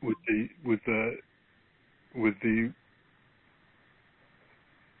with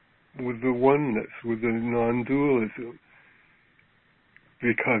the oneness, with the non-dualism,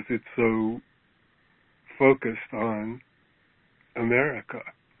 because it's so focused on America.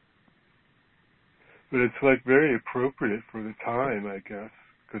 But it's like very appropriate for the time, I guess,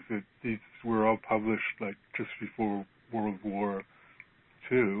 because these were all published like just before World War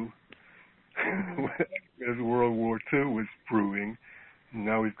II. As World War II was brewing, and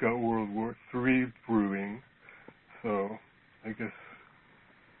now we've got World War III brewing. So I guess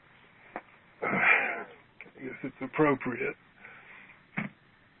it's appropriate.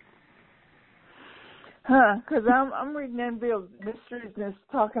 Because I'm reading Unveiled Mysteries and it's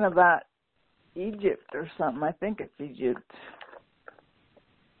talking about Egypt or something. I think it's Egypt.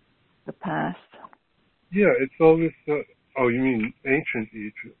 The past. Yeah, it's all this. Oh, you mean ancient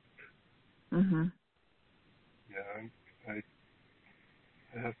Egypt? Mhm. Yeah, I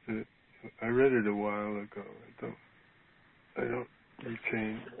have to. I read it a while ago. I don't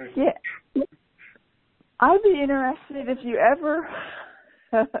retain. Yeah. I'd be interested if you ever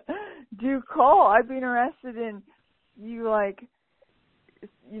do call. I'd be interested in you, like,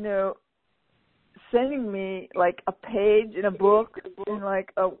 sending me like a page in a book and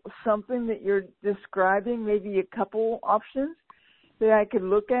like something that you're describing, maybe a couple options that I could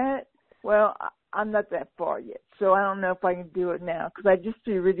look at. Well, I'm not that far yet, so I don't know if I can do it now because I'd just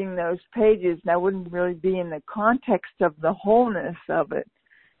be reading those pages and I wouldn't really be in the context of the wholeness of it.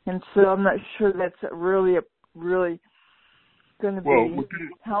 And so I'm not sure that's really going to be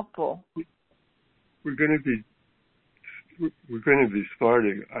helpful. We're going to be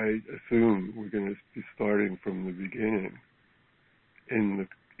starting. I assume we're going to be starting from the beginning in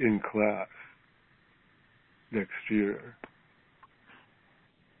class next year.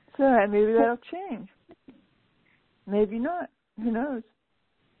 So maybe that'll change. Maybe not. Who knows?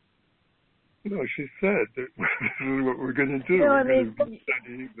 No, she said that this is what we're going to do. No, we're going to be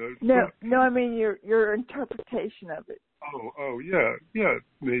studying those books. No, I mean your interpretation of it. Oh, yeah,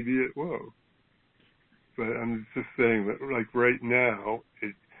 maybe it will. But I'm just saying that, like right now,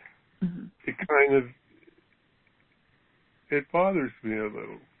 it kind of it bothers me a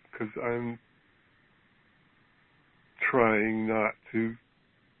little because I'm trying not to.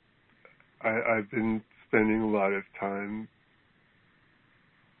 I've been spending a lot of time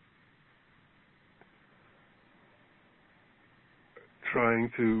trying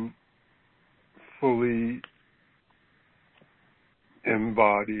to fully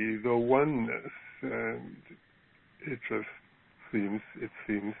embody the oneness, and it seems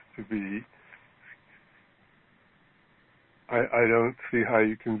to be. I don't see how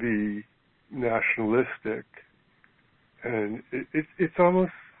you can be nationalistic, and it's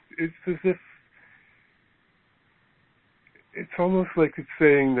almost, it's as if, it's almost like it's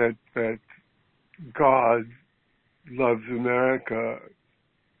saying that God loves America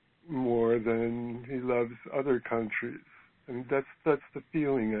more than he loves other countries. And that's the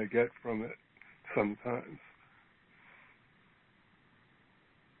feeling I get from it sometimes.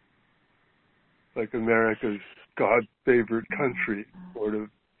 Like America's God's favorite country,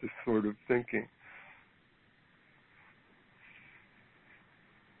 this sort of thinking.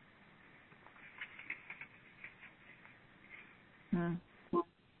 I don't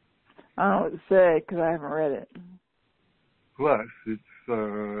know what to say because I haven't read it. Plus, it's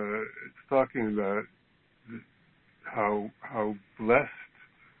talking about how blessed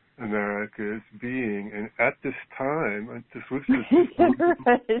America is being, and at this time, this was just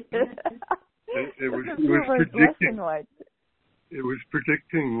it was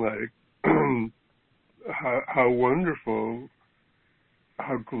predicting like how wonderful,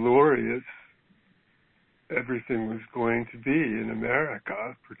 how glorious everything was going to be in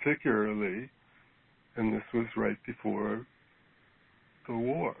America, particularly, and this was right before the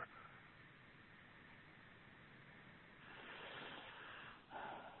war.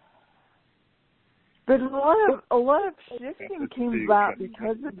 But a lot of shifting came about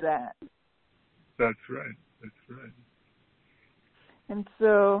because of that. That's right. That's right. And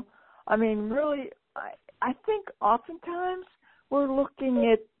so, I mean, really, I think oftentimes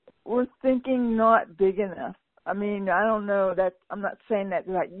we're thinking not big enough. I mean, I don't know that, I'm not saying that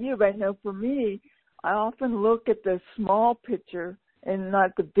about you, but I know for me, I often look at the small picture and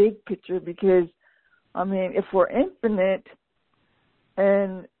not the big picture because, I mean, if we're infinite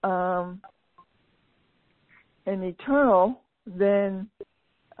and eternal, then,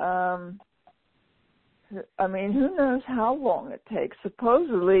 I mean, who knows how long it takes.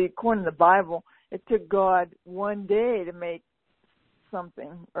 Supposedly, according to the Bible, it took God one day to make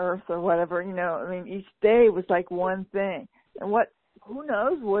something, Earth or whatever, you know. I mean, each day was like one thing. And who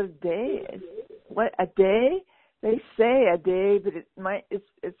knows what a day is? What, a day? They say a day, but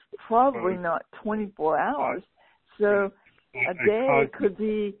it's probably not 24 hours. So a day could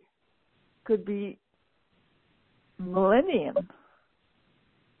be millennium.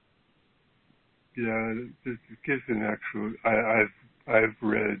 Yeah, it gives an actual. I've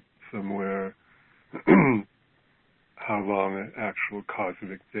read somewhere how long an actual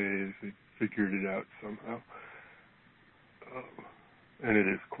cosmic day is. They figured it out somehow, and it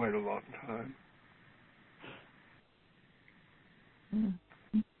is quite a long time.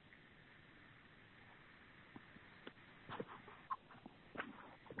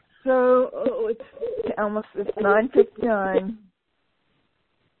 So it's 9:59.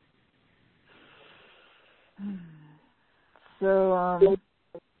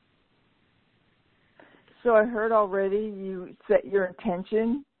 So I heard already you set your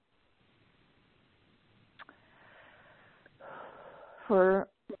intention for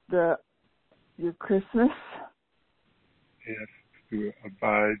your Christmas. Yes, to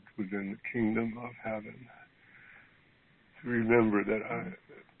abide within the kingdom of heaven. To remember that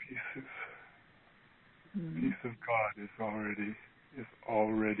peace of God is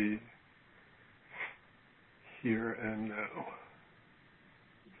already here and now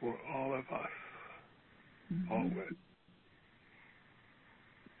for all of us, always.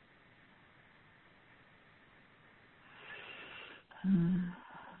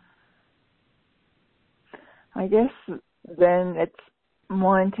 I guess then it's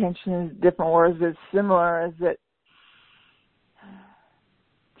my intention is different words, but similar. Is it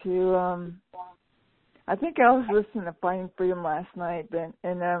to I think I was listening to Fighting Freedom last night,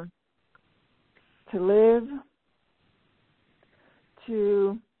 and to live,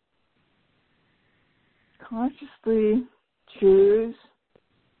 to consciously choose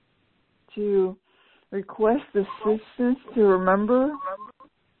to request assistance, to remember,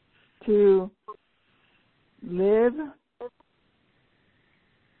 to live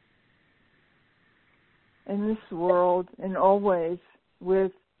in this world and always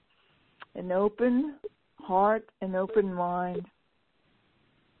with an open heart and open mind.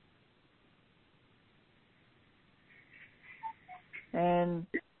 And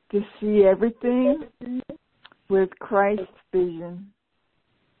to see everything with Christ's vision.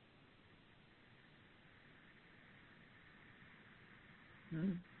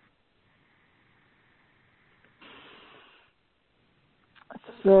 Mm.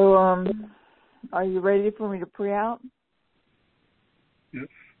 So, are you ready for me to pray out? Yes.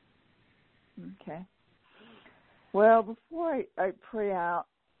 Okay. Well, before I pray out,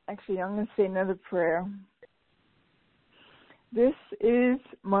 actually, I'm going to say another prayer. This is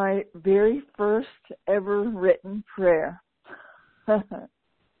my very first ever written prayer.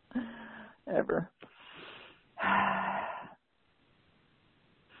 Ever.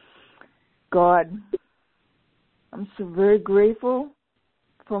 God, I'm so very grateful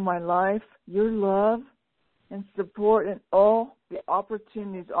for my life, your love, and support, and all the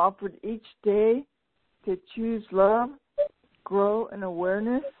opportunities offered each day to choose love, grow in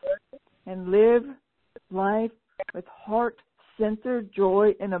awareness, and live life with heart-centered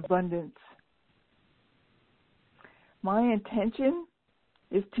joy and abundance. My intention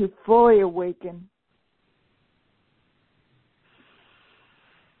is to fully awaken.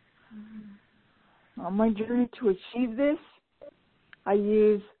 On my journey to achieve this, I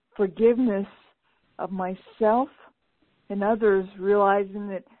use forgiveness of myself and others, realizing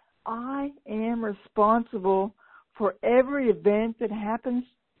that I am responsible for every event that happens,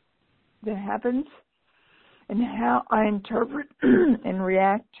 and how I interpret and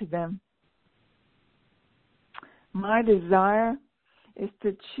react to them. My desire is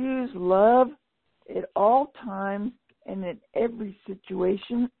to choose love at all times and in every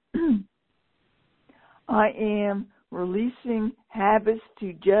situation. I am releasing habits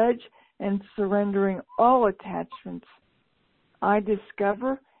to judge and surrendering all attachments I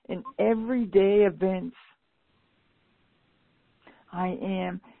discover in everyday events. I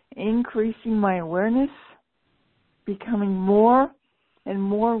am increasing my awareness, becoming more and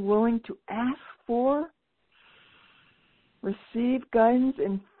more willing to ask for, receive guidance,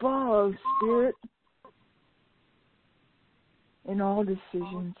 and follow Spirit in all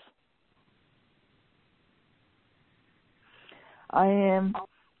decisions. I am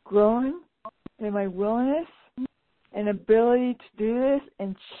growing in my willingness and ability to do this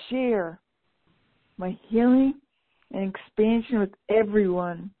and share my healing and expansion with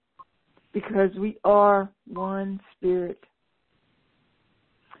everyone, because we are one Spirit.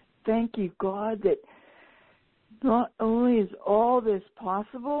 Thank you, God, that not only is all this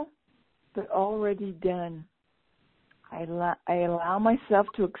possible, but already done. I allow myself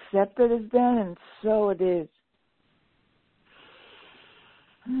to accept it as done, and so it is.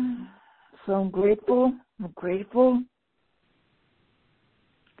 So I'm grateful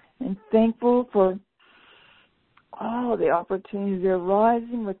and thankful for all the opportunities that are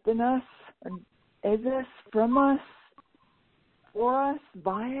rising within us, and as us, from us, for us,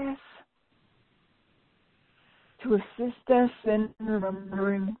 by us, to assist us in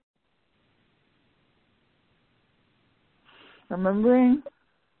remembering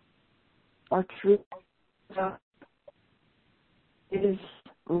our true self is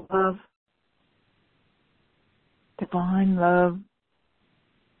love, divine love,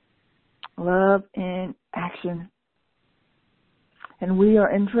 love in action. And we are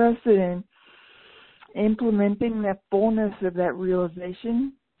interested in implementing the fullness of that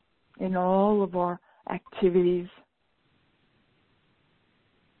realization in all of our activities.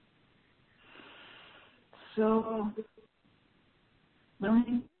 So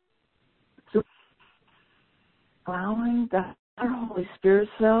allowing our Holy Spirit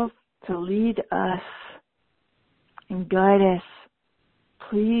self to lead us and guide us.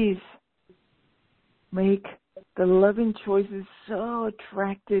 Please make the loving choices so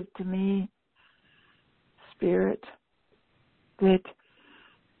attractive to me, Spirit, that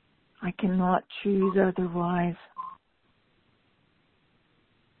I cannot choose otherwise.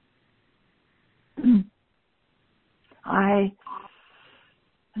 I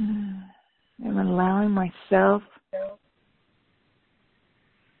am allowing myself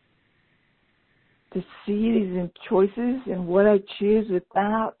to see these choices and what I choose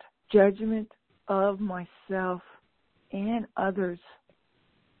without judgment of myself and others.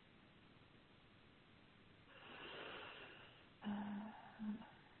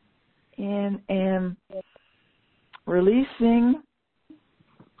 And am releasing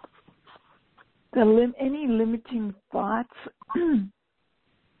any limiting thoughts,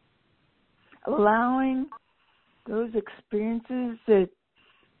 allowing those experiences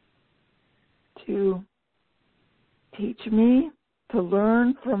to teach me to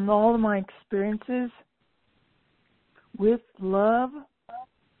learn from all of my experiences with love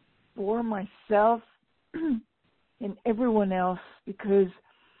for myself and everyone else, because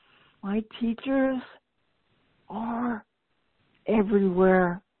my teachers are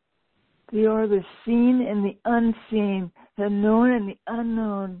everywhere. They are the seen and the unseen the known and the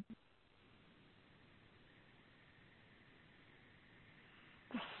unknown,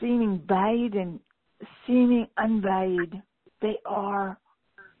 the seeming valued and seeming unvalued, they are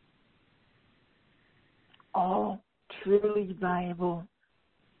all truly valuable.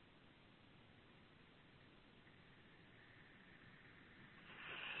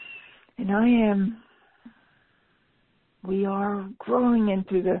 And we are growing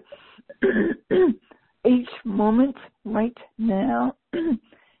into the each moment right now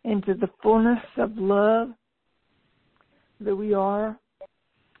into the fullness of love that we are,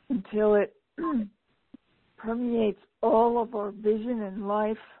 until it permeates all of our vision and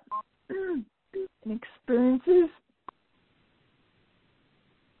life and experiences.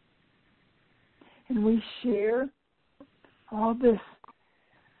 And we share all this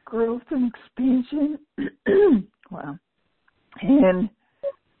growth and expansion. Wow. And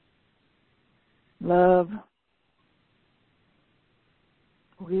love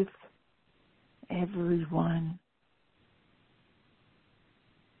with everyone.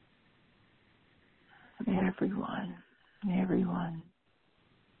 Everyone.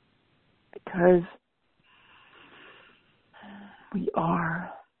 Because we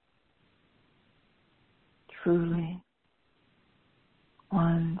are truly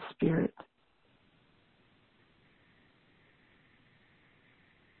one spirit.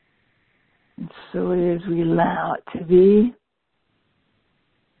 And so it is, we allow it to be.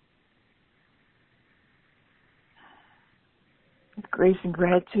 With grace and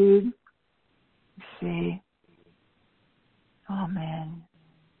gratitude, we say, Amen.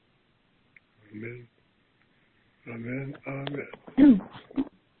 Amen. Amen. Amen.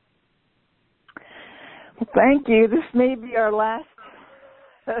 Well, thank you. This may be our last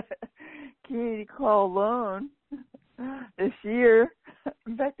community call alone this year.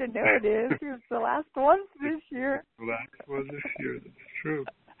 In fact, I know it is. It's the last one this year. The last one this year. That's true.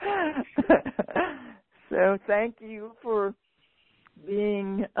 So thank you for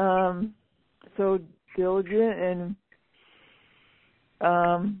being so diligent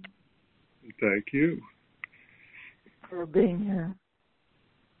and thank you for being here.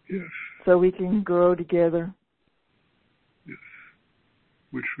 Yes. So we can grow together. Yes.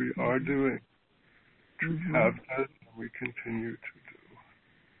 Which we are doing. Which we have done and we continue to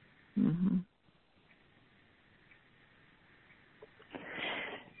do. Mm-hmm.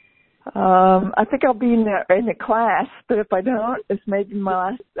 I think I'll be in the class, but if I don't, it's maybe my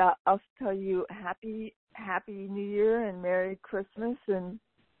last. I'll tell you Happy New Year and Merry Christmas and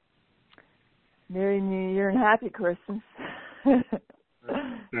Merry New Year and Happy Christmas.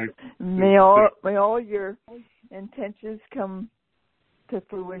 May all your intentions come to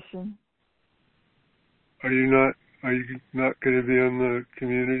fruition. Are you not going to be on the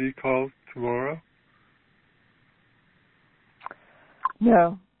community call tomorrow?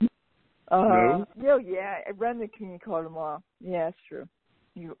 No. No? Yeah, I run the community call tomorrow. Yeah, that's true.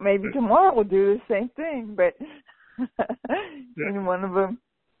 Maybe tomorrow we'll do the same thing, but in one of them,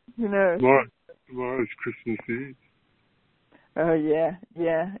 who knows? Tomorrow is Christmas Eve. Oh, yeah.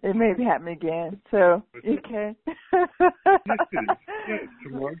 It may be happening again, so, okay. Yes,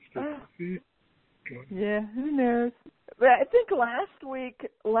 tomorrow's Christmas Eve. Yeah, who knows? But I think last week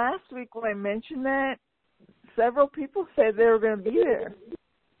when I mentioned that, several people said they were going to be there.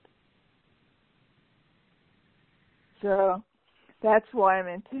 So that's why I'm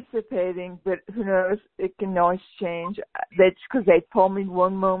anticipating, but who knows? It can always change. That's because they told me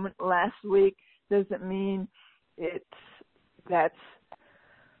one moment last week doesn't mean that's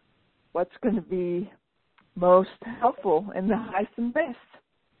what's going to be most helpful and the highest and best.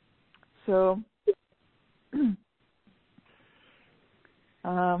 So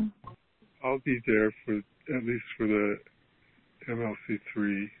I'll be there at least for the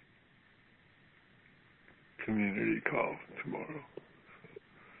MLC3 community call tomorrow.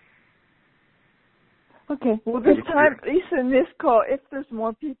 Okay. Well, this time, at least in this call, if there's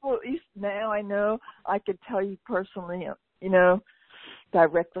more people, at least now I know I could tell you personally,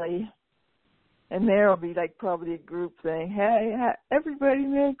 directly. And there will be like probably a group thing, hey, everybody,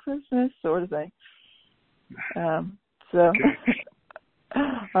 Merry Christmas, sort of thing. So,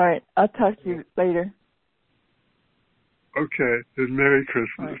 all right, I'll talk to you later. Okay, and Merry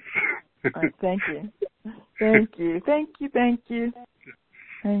Christmas. All right, thank you. Thank you.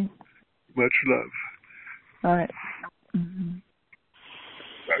 Thanks. Much love. All right. Mm-hmm.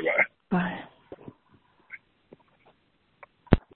 Bye-bye. Bye.